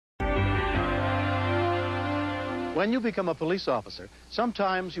When you become a police officer,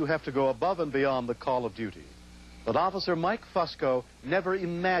 sometimes you have to go above and beyond the call of duty. But Officer Mike Fusco never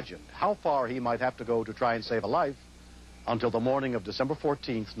imagined how far he might have to go to try and save a life until the morning of December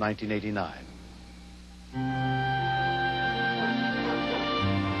 14th, 1989.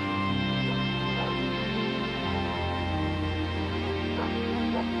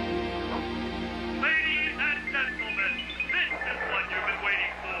 Ladies and gentlemen, this is what you've been waiting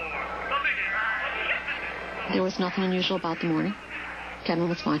for. The beginning of the incident. There was nothing unusual about the morning. Kevin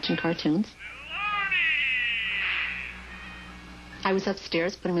was watching cartoons. I was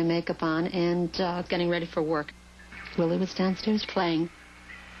upstairs putting my makeup on and getting ready for work. Willie was downstairs playing.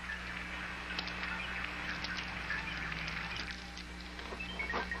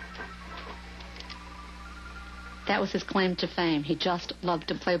 That was his claim to fame. He just loved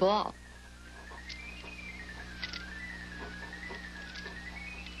to play ball.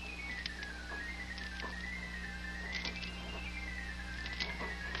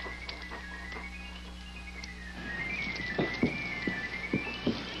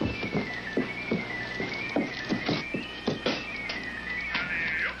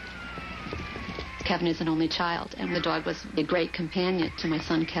 Kevin is an only child, and the dog was a great companion to my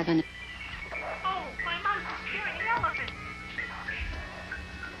son, Kevin. Oh, my mom's scaring the elephant.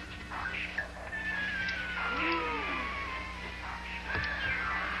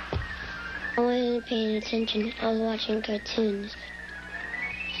 I wasn't paying attention. I was watching cartoons.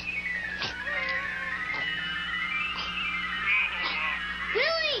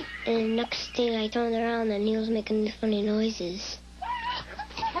 Really? And the next thing I turned around and he was making these funny noises.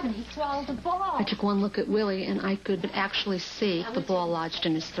 Kevin, he swallowed the ball. I took one look at Willie, and I could actually see the ball lodged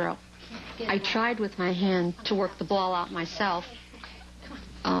in his throat. I tried with my hand to work the ball out myself.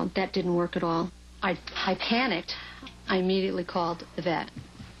 That didn't work at all. I panicked. I immediately called the vet.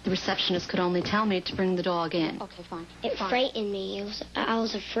 The receptionist could only tell me to bring the dog in. Okay, fine. It frightened me. I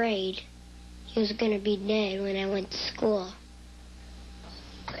was afraid he was going to be dead when I went to school.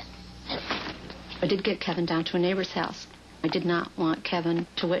 I did get Kevin down to a neighbor's house. I did not want Kevin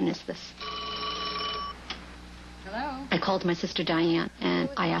to witness this. Hello? I called my sister Diane, and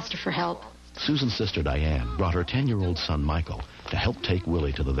I asked her for help. Susan's sister Diane brought her 10-year-old son Michael to help take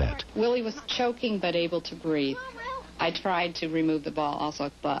Willie to the vet. Willie was choking but able to breathe. I tried to remove the ball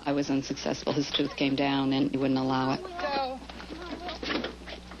also, but I was unsuccessful. His tooth came down and he wouldn't allow it.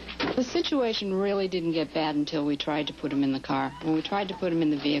 The situation really didn't get bad until we tried to put him in the car. When we tried to put him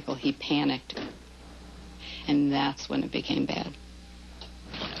in the vehicle, he panicked. And that's when it became bad.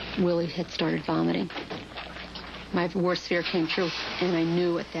 Willie had started vomiting. My worst fear came true, and I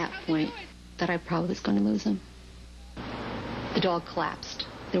knew at that point that I probably was going to lose him. The dog collapsed.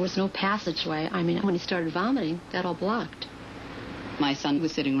 There was no passageway. I mean, when he started vomiting, that all blocked. My son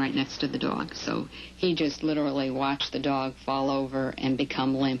was sitting right next to the dog, so he just literally watched the dog fall over and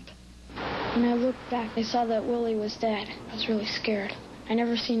become limp. When I looked back, I saw that Willie was dead. I was really scared. I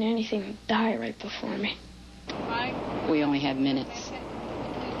never seen anything die right before me. We only had minutes.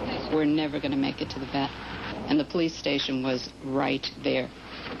 We're never going to make it to the vet. And the police station was right there.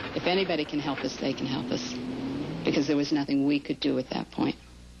 If anybody can help us, they can help us. Because there was nothing we could do at that point.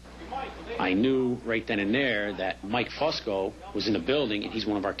 I knew right then and there that Mike Fusco was in the building, and he's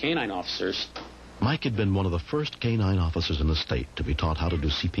one of our canine officers. Mike had been one of the first canine officers in the state to be taught how to do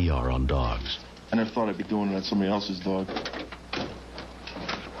CPR on dogs. I never thought I'd be doing it on somebody else's dog.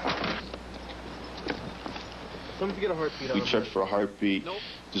 Let me get a heartbeat. We checked for a heartbeat. Nope.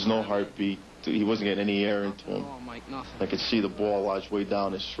 There's no heartbeat. He wasn't getting any air into him. Oh, Mike, nothing. I could see the ball lodged way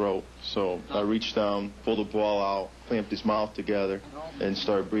down his throat. So I reached down, pulled the ball out, clamped his mouth together, and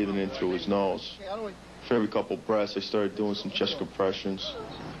started breathing in through his nose. For every couple breaths, I started doing some chest compressions.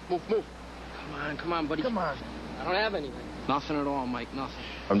 Move. Come on, buddy. Come on. I don't have anything. Nothing at all, Mike, nothing.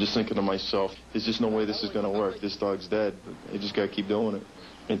 I'm just thinking to myself, there's just no way this is going to work. This dog's dead. I just got to keep doing it.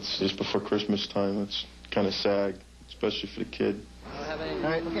 It's just before Christmas time. It's kind of sad, especially for the kid. I don't have anything.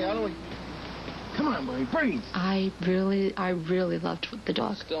 All right, okay, I don't... Come on, buddy, breathe. I really loved the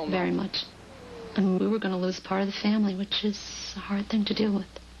dog very much. And we were going to lose part of the family, which is a hard thing to deal with.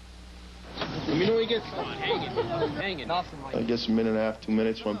 Let me know when he gets... Come on, hang it. Nothing, Mike. I guess a minute and a half, 2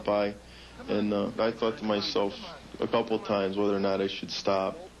 minutes went by, and I thought to myself a couple of times whether or not I should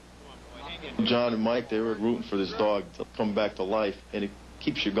stop. John and Mike, they were rooting for this dog to come back to life, and it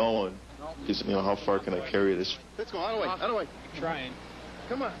keeps you going. Because, you know, how far can I carry this? Let's go, out of the way. Trying.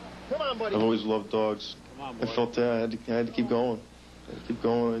 Come on, buddy. I've always loved dogs. I felt that I had to keep going. I had to keep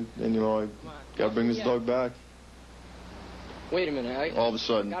going, and you know, I got to bring this dog back. Wait a minute. All of a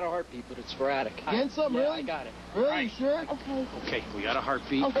sudden. I got a heartbeat, but it's sporadic. Getting something, yeah, really? I got it. Really? You sure? Okay. Okay, we got a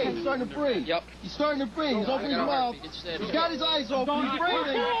heartbeat. Okay, he's starting to breathe. Yep. He's starting to breathe. He's opening his mouth. He's got his eyes open. He's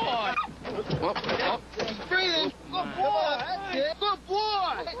breathing. He's breathing. Good boy. That's it. Good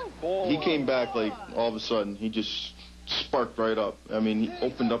boy. He came back like all of a sudden. He just sparked right up. I mean, he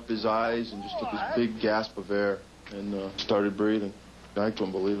opened up his eyes and just took this big gasp of air and started breathing. I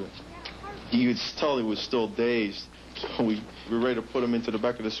couldn't believe it. You could tell he was still dazed. So we were ready to put him into the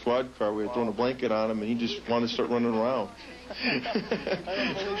back of the squad car. We had thrown a blanket on him, and he just wanted to start running around.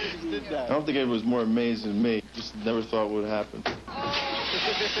 I don't think it was more amazed than me. Just never thought it would happen.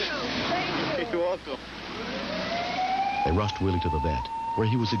 You're welcome. They rushed Willie to the vet, where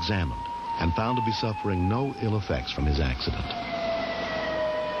he was examined and found to be suffering no ill effects from his accident.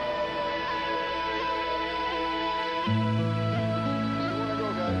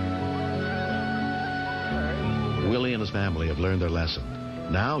 Willie and his family have learned their lesson.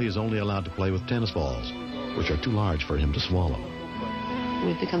 Now he's only allowed to play with tennis balls, which are too large for him to swallow.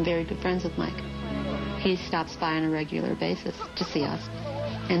 We've become very good friends with Mike. He stops by on a regular basis to see us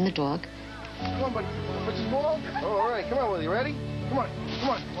and the dog. Come on, buddy. Put your ball. All right, come on, Willie. You ready? Come on,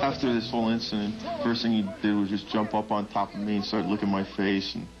 come on. After this whole incident, first thing he did was just jump up on top of me and start licking my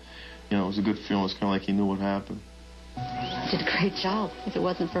face. And, you know, it was a good feeling. It was kind of like he knew what happened. He did a great job. If it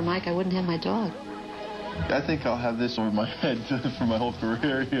wasn't for Mike, I wouldn't have my dog. I think I'll have this over my head for my whole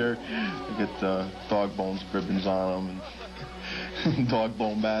career here. I get dog bones ribbons on them and dog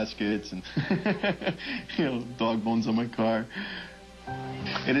bone baskets and you know, dog bones on my car.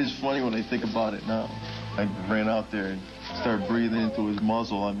 It is funny when I think about it now. I ran out there and started breathing into his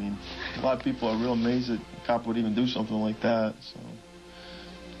muzzle. I mean, a lot of people are real amazed that a cop would even do something like that. So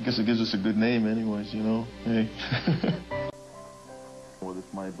I guess it gives us a good name anyways, you know. Hey. Whether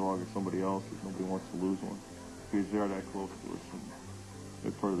it's my dog or somebody else's, nobody wants to lose one. Because they're that close to us and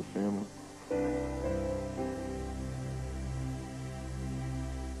they're part of the family.